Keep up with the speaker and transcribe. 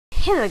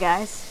Hello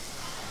guys,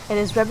 it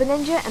is Rebel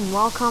Ninja and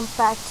welcome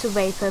back to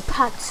Vapour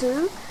Part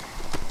 2.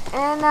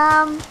 And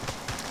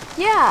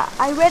yeah,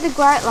 I read the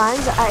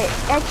guidelines. I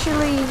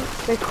actually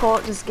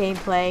recorded this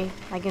gameplay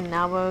like an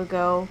hour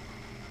ago,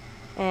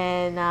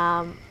 and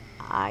I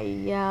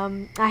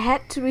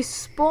had to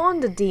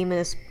respawn the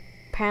demons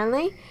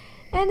apparently,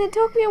 and it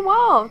took me a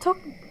while. It took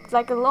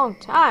like a long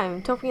time.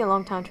 It took me a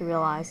long time to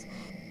realize.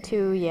 I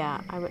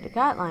read the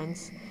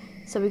guidelines.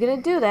 So we're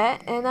gonna do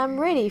that, and I'm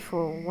ready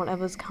for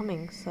whatever's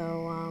coming.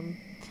 So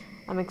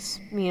I'm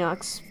expecting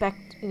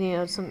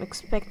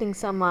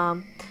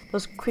some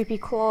those creepy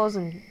claws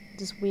and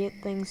just weird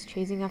things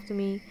chasing after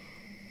me.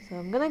 So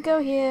I'm gonna go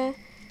here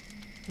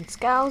and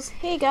scouse.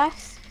 Hey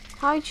guys,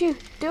 how you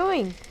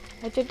doing?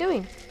 How you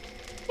doing?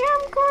 Yeah,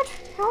 I'm good.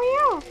 How are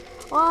you?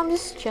 Well, I'm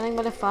just chilling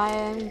by the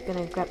fire. I'm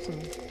gonna grab some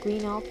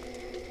green up,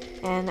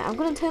 and I'm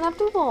gonna turn up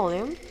the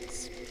volume.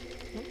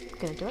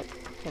 Gonna do it.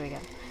 There we go.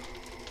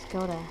 Let's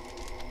go there.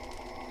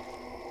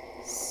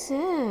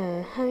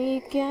 So, how are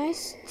you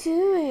guys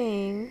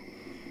doing?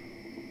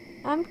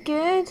 I'm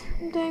good.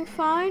 I'm doing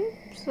fine.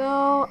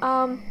 So,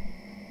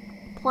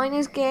 playing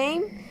this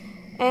game,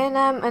 and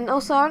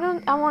also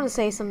I want to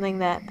say something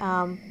that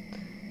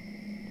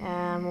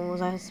what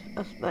was I?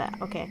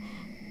 Okay.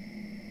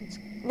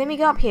 Let me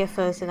go up here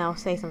first, and I'll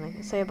say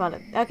something. Say about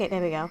it. Okay,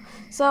 there we go.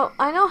 So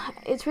I know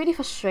it's really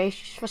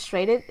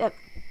frustrated.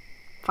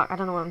 Fuck, I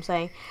don't know what I'm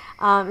saying.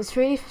 It's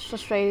really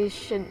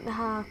frustration.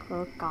 Oh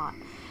god.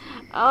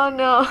 Oh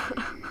no.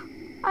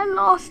 I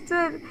lost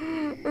it.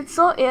 It's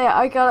so, yeah,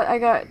 I got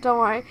it, don't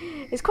worry.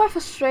 It's quite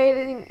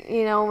frustrating,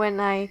 you know, when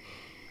I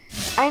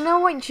know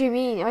what you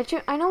mean.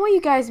 I know what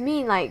you guys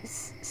mean, like,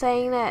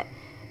 saying that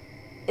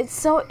it's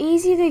so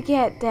easy to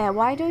get there.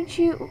 Why don't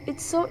you,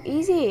 it's so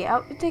easy.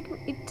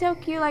 It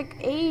took you like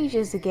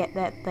ages to get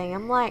that thing.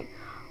 I'm like,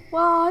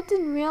 well, I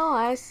didn't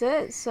realize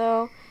it,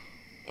 so,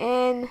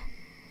 and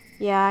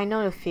yeah, I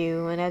know a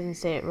few, and I didn't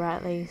say it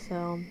rightly,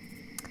 so.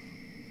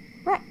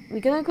 Right, we're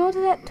gonna go to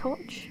that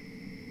torch.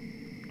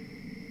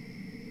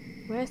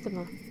 Where's the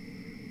map?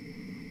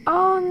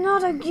 Oh,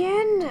 not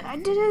again! I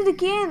did it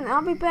again!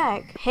 I'll be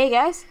back. Hey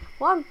guys,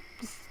 well,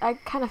 I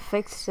kind of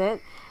fixed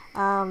it.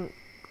 Oh,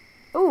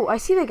 I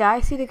see the guy.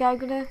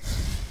 Gonna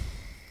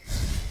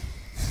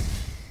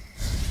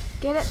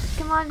get it.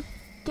 Come on,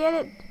 get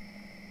it.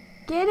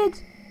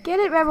 Get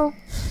it, Rebel.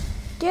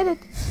 Get it.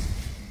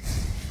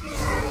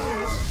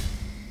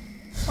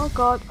 Oh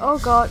god, oh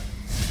god.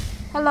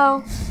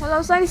 Hello,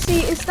 it's nice to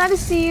see you. It's nice to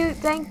see you.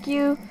 Thank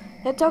you.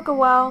 That took a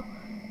while.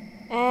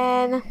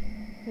 And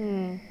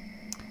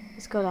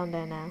let's go down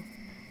there now.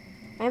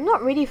 I'm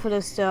not ready for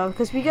this though,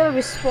 because we gotta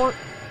respawn. What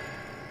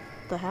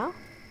the hell?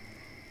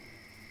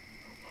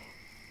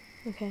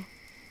 Okay.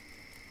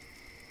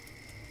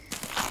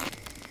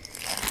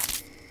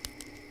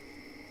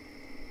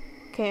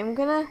 Okay, I'm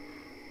gonna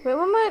wait.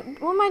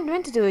 What am I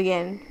meant to do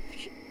again?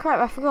 Crap!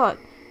 I forgot.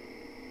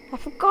 I've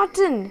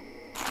forgotten.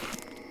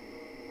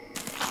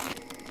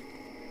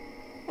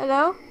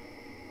 Hello?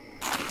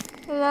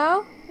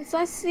 Hello? It's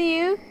nice to see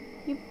you,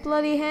 you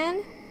bloody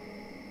hen.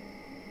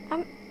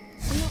 I'm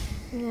not.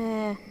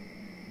 Yeah.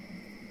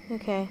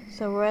 Okay,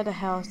 so where the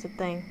hell is the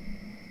thing?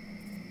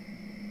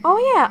 Oh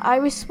yeah, I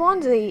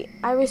respawned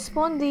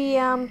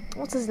the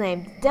what's his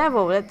name?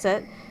 Devil, that's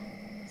it.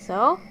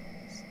 So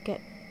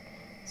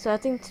I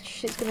think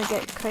shit's gonna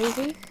get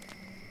crazy.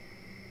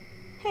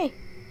 Hey!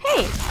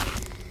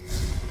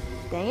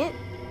 Dang it.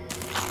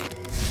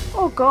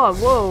 Oh god,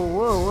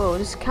 whoa,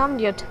 just calm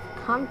your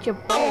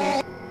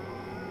balls.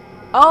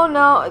 Oh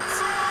no,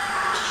 it's...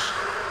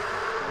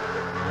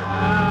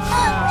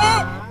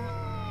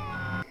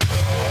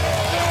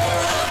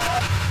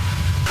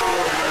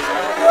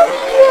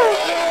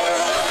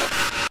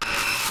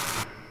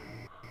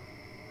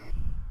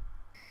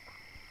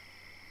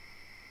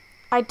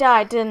 I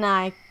died, didn't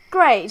I?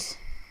 Great!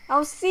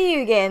 I'll see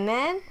you again,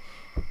 man.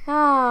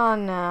 Oh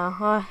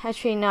no,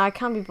 actually no, I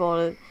can't be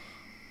bothered.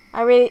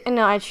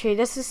 Actually,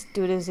 let's just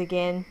do this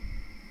again.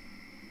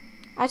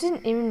 I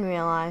didn't even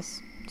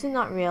realize. Did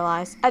not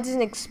realize. I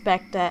didn't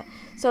expect that.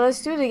 So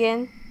let's do it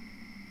again.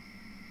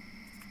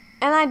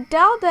 And I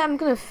doubt that I'm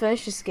gonna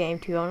finish this game,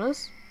 to be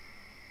honest.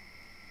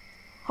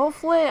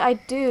 Hopefully I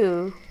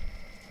do.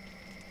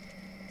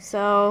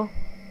 So,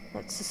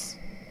 let's just...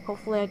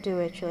 Hopefully I do,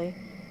 actually.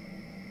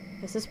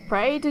 Let's just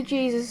pray to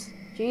Jesus.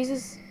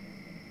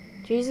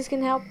 Jesus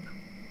can help.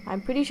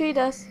 I'm pretty sure he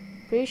does.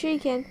 Pretty sure he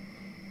can.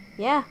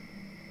 Yeah.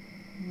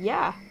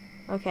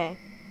 Okay.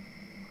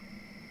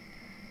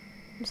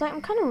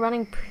 I'm kind of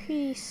running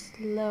pretty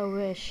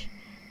slowish.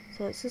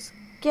 So let's just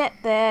get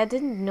there.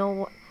 Didn't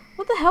know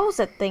what the hell was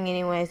that thing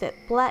anyways? That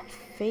black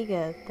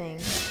figure thing.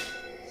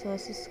 So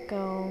let's just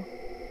go.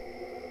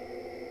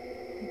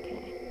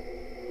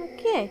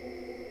 Okay,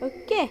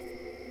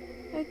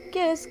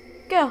 let's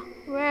go.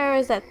 Where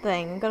is that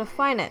thing? I'm gonna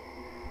find it.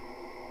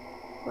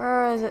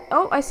 Where is it?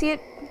 Oh, I see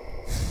it.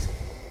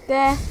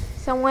 There,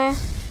 somewhere.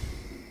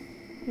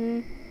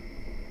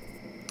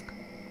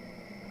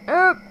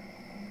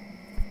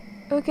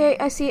 Okay,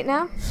 I see it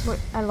now. Wait,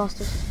 I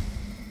lost it.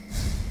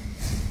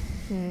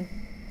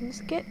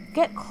 Just get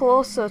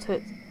closer to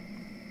it.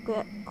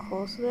 Get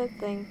closer to that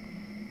thing.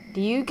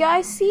 Do you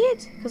guys see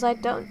it? Because I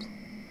don't.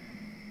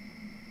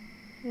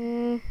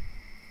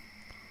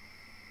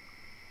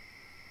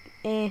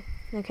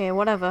 Okay,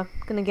 whatever.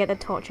 Gonna get a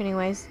torch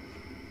anyways.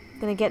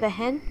 Gonna get the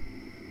hen.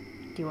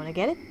 Do you want to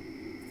get it?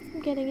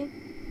 I'm getting it.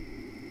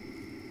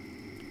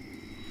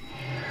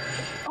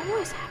 Oh,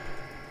 what is happening?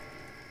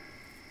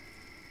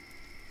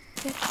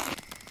 Okay.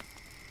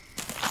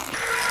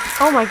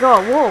 Oh my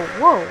god,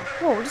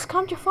 whoa, just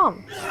calm your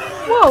thumb.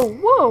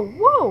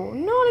 Whoa,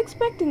 not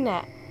expecting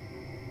that.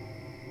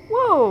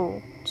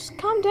 Whoa, just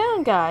calm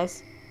down,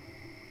 guys.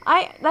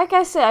 Like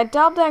I said, I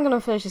doubt that I'm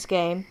gonna finish this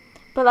game,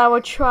 but I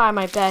will try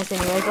my best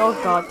anyways. Oh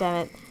god damn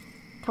it.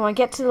 Come on,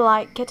 get to the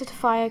light, get to the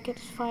fire, get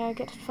to the fire,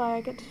 get to the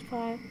fire, get to the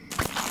fire.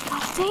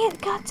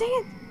 God dang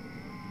it.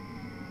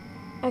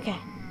 Okay.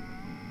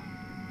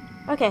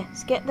 Okay,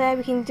 let's get there,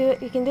 we can do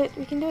it, we can do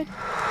it.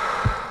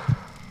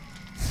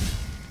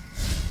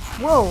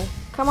 Whoa,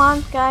 come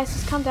on, guys,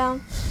 just calm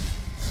down.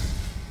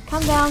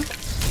 Calm down.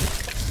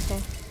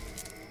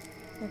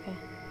 Okay.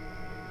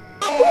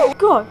 Oh,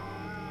 God.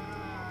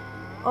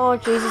 Oh,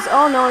 Jesus.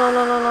 Oh,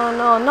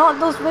 no. Not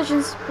those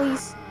visions,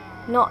 please.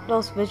 Not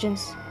those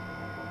visions.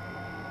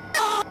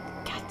 God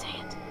dang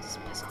it. Just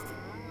piss off.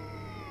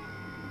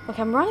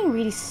 Okay, I'm running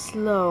really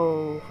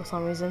slow for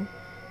some reason.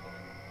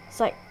 It's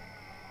like...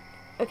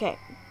 Okay.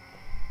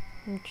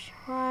 I'm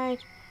tried.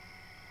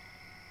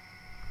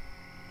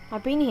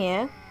 I've been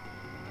here.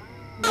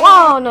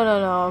 Whoa,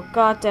 no.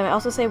 God damn it. I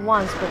also say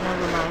once, but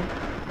never mind.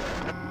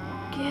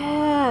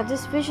 Yeah,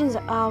 these visions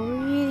are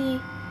really...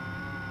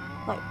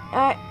 Like,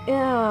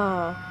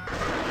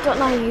 don't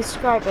know how you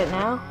describe it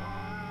now.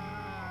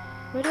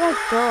 Where do I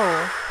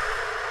go?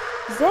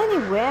 Is there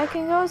anywhere I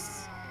can go?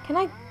 Can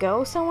I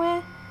go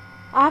somewhere?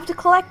 I have to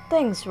collect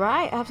things,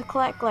 right? I have to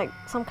collect, like,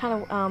 some kind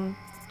of,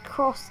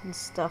 cross and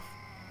stuff.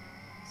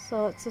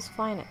 So let's just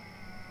find it.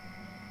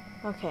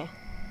 Okay.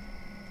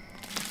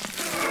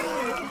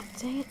 God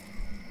dang it.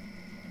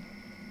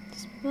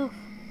 Just move.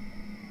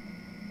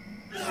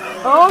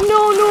 Oh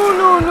no,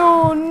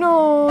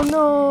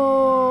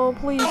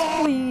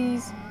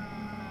 please.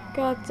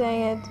 God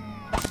dang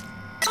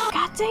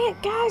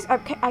it, guys.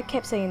 I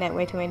kept saying that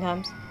way too many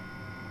times.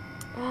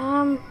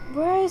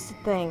 Where is the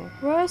thing?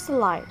 Where is the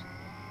light?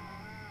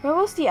 Where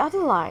was the other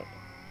light?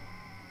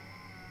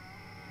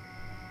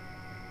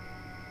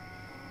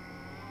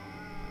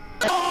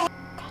 God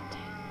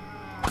dang it.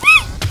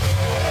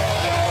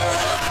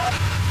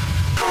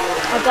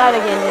 I died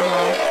again, didn't I?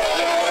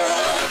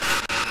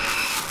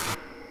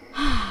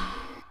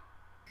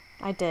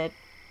 I did.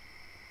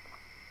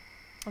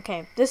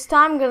 Okay, this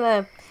time I'm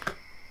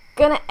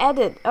gonna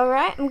edit,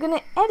 alright? I'm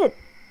gonna edit.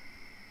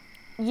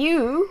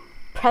 You,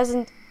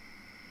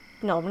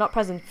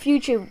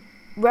 future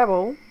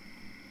rebel,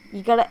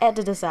 you gotta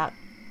edit this out.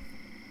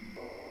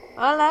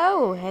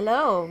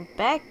 Hello,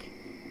 back.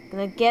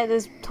 Gonna get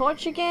this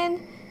torch again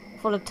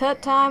for the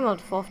third time or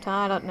the fourth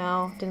time, I don't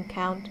know, didn't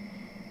count.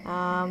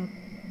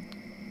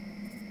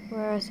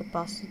 Where is the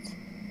bastard?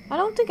 I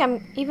don't think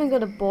I'm even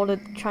gonna bother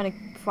trying to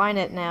find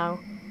it now.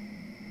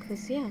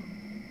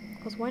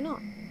 Cause why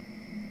not?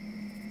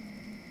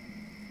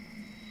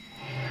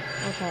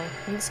 Okay,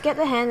 let's get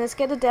the hen, let's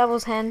get the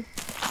devil's hen.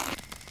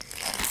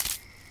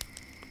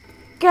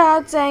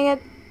 God dang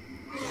it!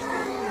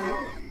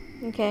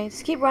 Okay,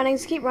 just keep running.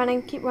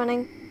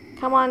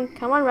 Come on,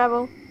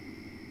 rebel.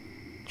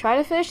 Try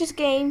to finish this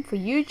game for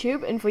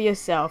YouTube and for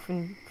yourself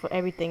and for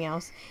everything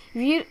else.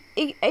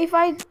 If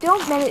I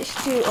don't manage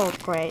to, oh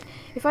great,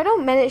 if I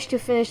don't manage to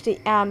finish the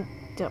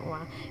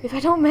if I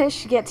don't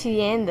manage to get to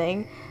the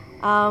ending,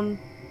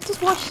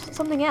 just watch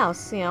something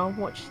else. You know,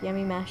 watch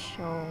Yummy Mesh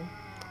or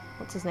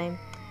what's his name,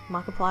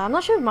 Markiplier. I'm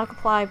not sure if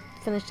Markiplier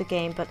finished the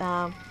game, but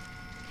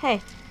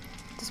hey,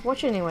 just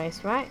watch it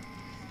anyways, right?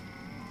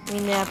 I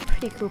mean, they're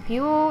pretty cool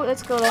people.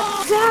 Let's go there.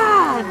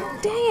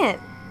 God dang it!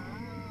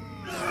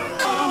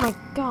 Oh my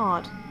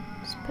god,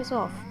 just piss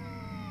off.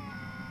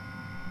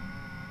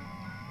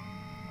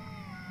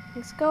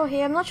 Let's go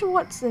here. I'm not sure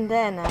what's in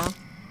there now.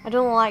 I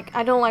don't like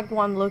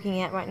what I'm looking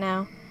at right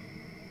now.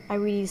 I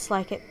really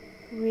dislike it.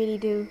 Really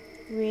do.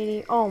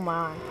 Really. Oh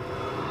my.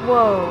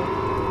 Whoa.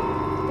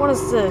 What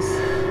is this?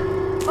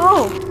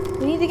 Oh!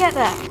 We need to get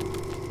that.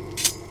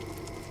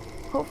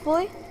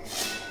 Hopefully.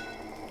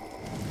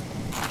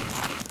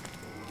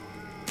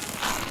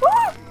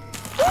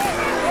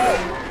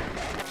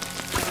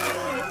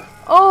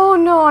 Oh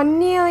no, I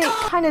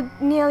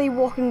nearly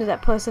walked into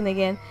that person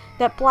again.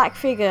 That black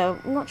figure.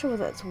 I'm not sure if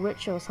that's a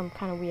witch or some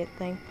kind of weird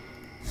thing.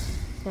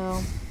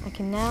 So, I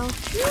can now...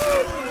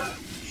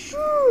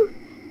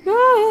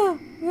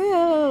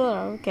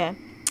 Okay.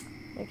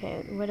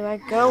 Okay, where do I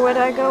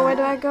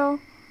go?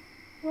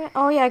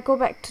 Oh yeah, I go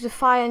back to the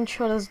fire and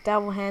show this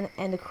devil hand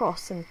and the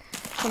cross and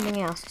something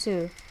else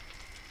too.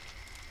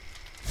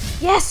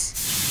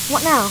 Yes!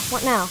 What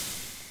now?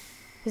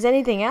 Is there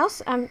anything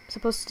else I'm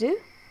supposed to do?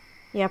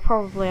 Yeah,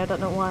 probably, I don't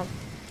know what.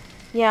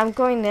 Yeah, I'm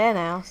going there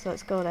now, so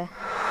let's go there.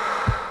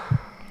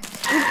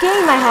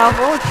 Regain my health,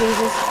 oh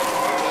Jesus.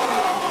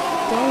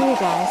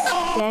 guys.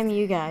 Damn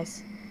you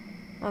guys.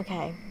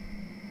 Okay.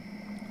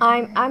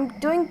 I'm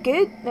doing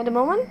good at the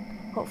moment,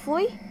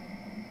 hopefully.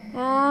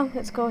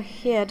 Let's go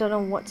here. I don't know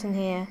what's in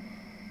here.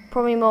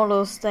 Probably more of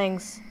those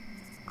things.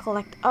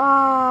 Collect.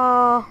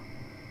 Oh,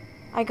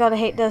 I gotta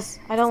hate this.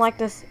 I don't like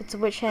this. It's a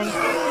witch hen.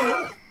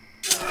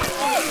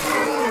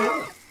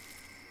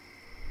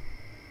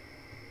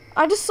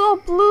 I just saw a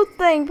blue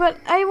thing, but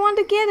I want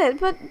to get it.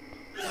 But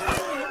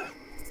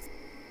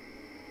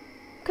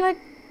can I?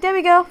 There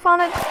we go.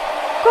 Found it.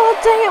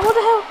 God dang it! What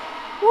the hell?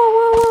 Whoa,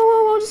 whoa, whoa,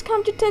 whoa, whoa! Just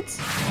count your tits.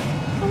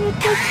 Count your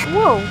tits.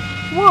 Whoa,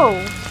 whoa.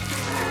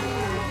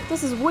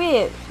 This is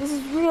weird. This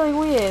is really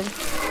weird.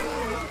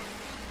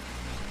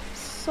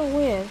 So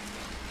weird.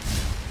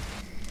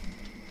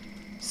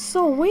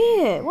 So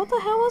weird. What the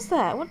hell was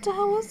that? What the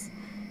hell was?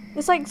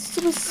 It's like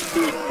super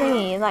speed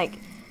thingy. Like,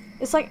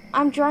 it's like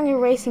I'm driving a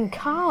racing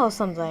car or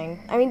something.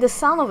 I mean, the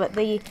sound of it.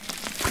 The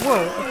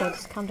whoa. Okay,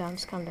 just calm down.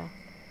 Just calm down.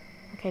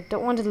 Okay,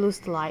 don't want to lose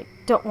the light.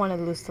 Don't want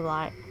to lose the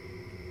light.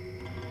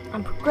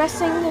 I'm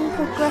progressing and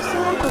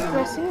progressing and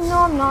progressing.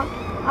 No, I'm not.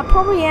 I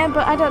probably am,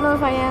 but I don't know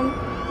if I am.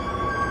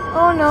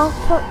 Oh no!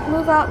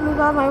 Move out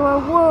my way.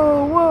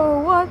 Whoa,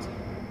 whoa, what?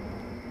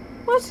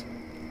 What?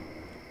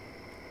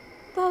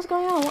 What the hell's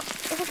going on? What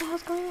the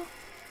hell's going on?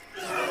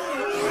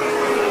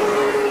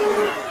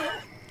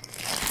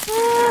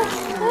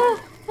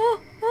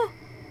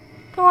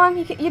 Come on,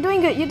 you're doing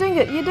good. You're doing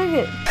good. You're doing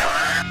good.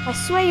 I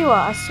swear you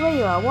are. I swear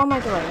you are. What am I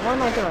doing? What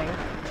am I doing?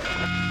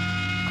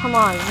 Come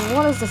on.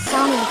 What is the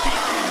sound in the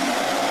back?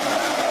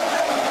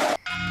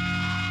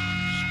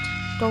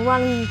 Don't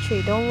run in the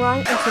tree. Don't run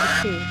into the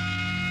tree.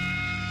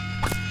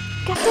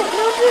 Get it!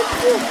 No,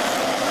 dude.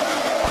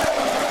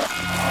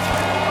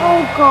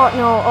 Oh god,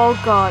 no.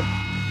 Oh god.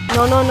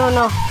 No, no, no,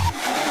 no.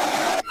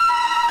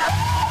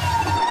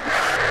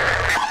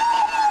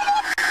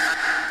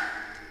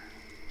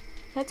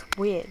 That's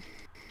weird.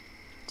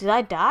 Did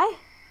I die?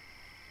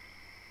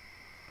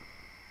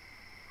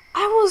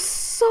 I was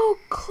so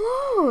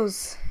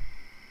close.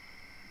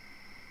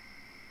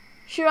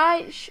 Should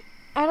I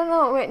don't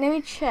know. Wait, let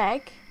me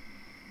check.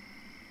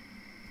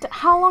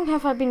 How long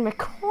have I been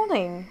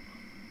recording?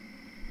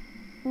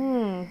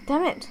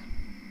 Damn it.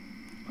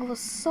 I was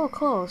so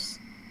close.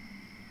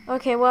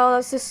 Okay, well,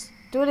 let's just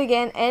do it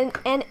again and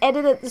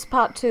edit it this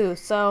part too.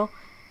 So,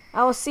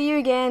 I will see you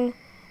again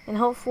and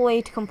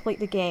hopefully to complete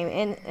the game.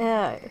 And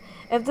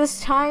if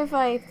this time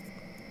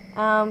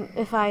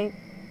if I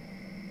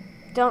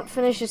don't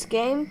finish this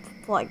game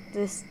like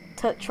this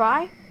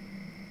try,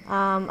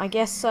 I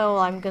guess so.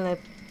 I'm gonna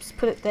just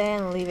put it there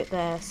and leave it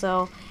there.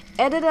 So,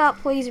 edit it up,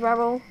 please,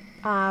 Rebel.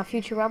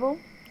 Future Rebel.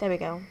 There we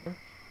go.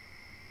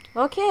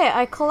 Okay,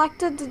 I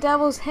collected the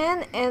devil's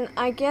hen, and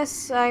I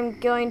guess I'm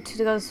going to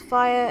go to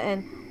fire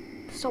and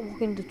stop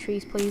walking into the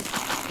trees, please.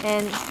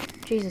 And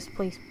Jesus,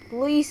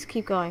 please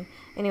keep going.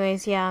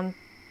 Anyways, yeah, I'm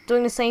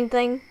doing the same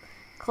thing,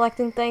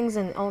 collecting things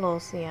and all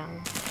those. Yeah,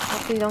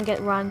 hopefully don't get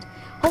run.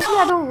 Hopefully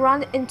I don't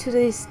run into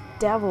this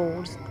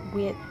devil, this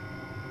weird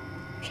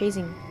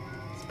chasing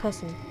this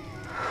person.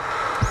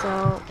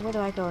 So where do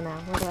I go now?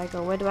 Where do I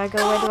go? Where do I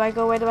go? Where do I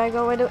go? Where do I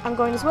go? I'm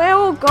going this way.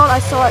 Oh god, I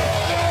saw it.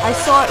 I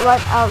saw it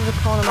right out of the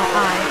corner of my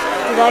eye.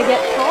 Did I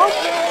get caught?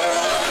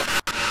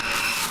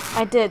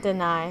 I did,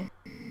 didn't I?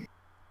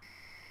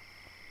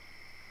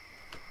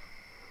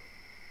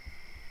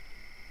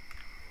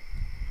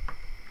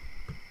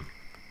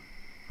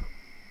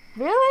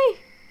 Really?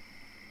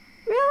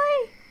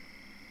 Really?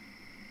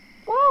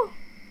 Whoa.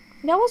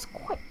 That was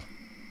quite...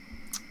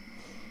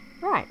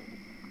 Right.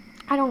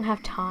 I don't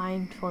have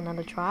time for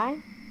another try.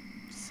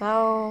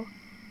 So,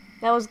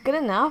 that was good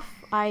enough.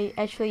 I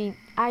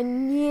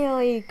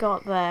nearly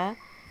got there.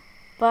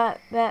 But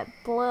that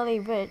bloody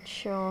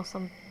witch or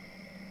some...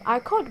 I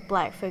caught the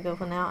black figure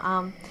for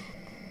now.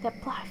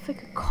 That black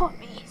figure caught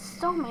me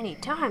so many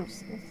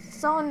times. It's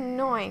so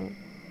annoying.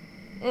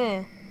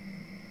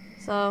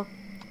 So,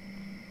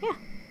 yeah.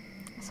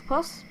 I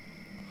suppose.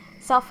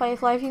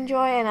 Self-faith life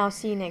enjoy and I'll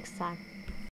see you next time.